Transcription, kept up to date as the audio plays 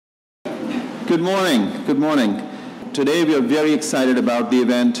Good morning. Good morning. Today we are very excited about the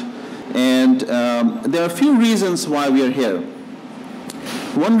event, and there are a few reasons why we are here.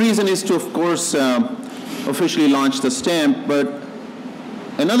 One reason is to, of course, officially launch the stamp, but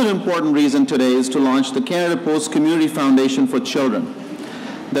another important reason today is to launch the Canada Post Community Foundation for Children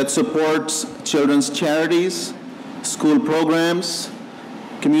that supports children's charities, school programs,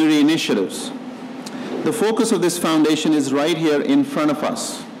 community initiatives. The focus of this foundation is right here in front of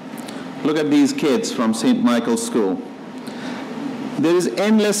us. Look at these kids from St. Michael's School. There is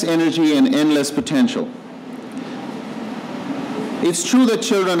endless energy and endless potential. It's true that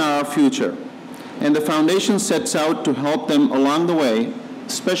children are our future, and the foundation sets out to help them along the way,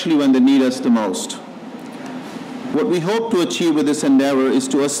 especially when they need us the most. What we hope to achieve with this endeavor is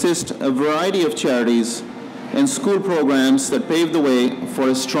to assist a variety of charities and school programs that pave the way for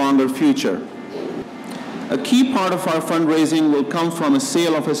a stronger future. A key part of our fundraising will come from a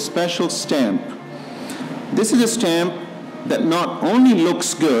sale of a special stamp. This is a stamp that not only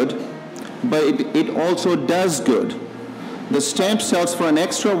looks good, but it also does good. The stamp sells for an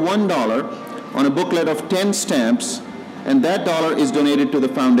extra $1 on a booklet of 10 stamps, and that dollar is donated to the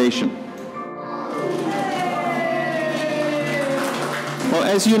foundation. Well,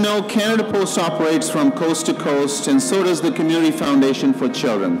 as you know, Canada Post operates from coast to coast, and so does the Community Foundation for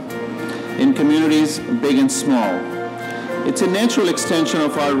Children, in communities big and small. It's a natural extension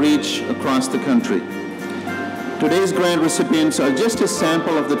of our reach across the country. Today's grant recipients are just a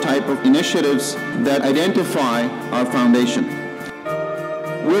sample of the type of initiatives that identify our foundation.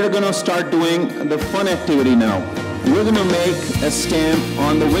 We're going to start doing the fun activity now. We're going to make a stamp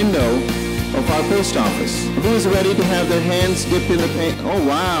on the window of our post office. Who is ready to have their hands dipped in the paint? Oh,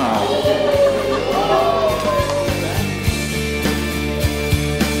 wow.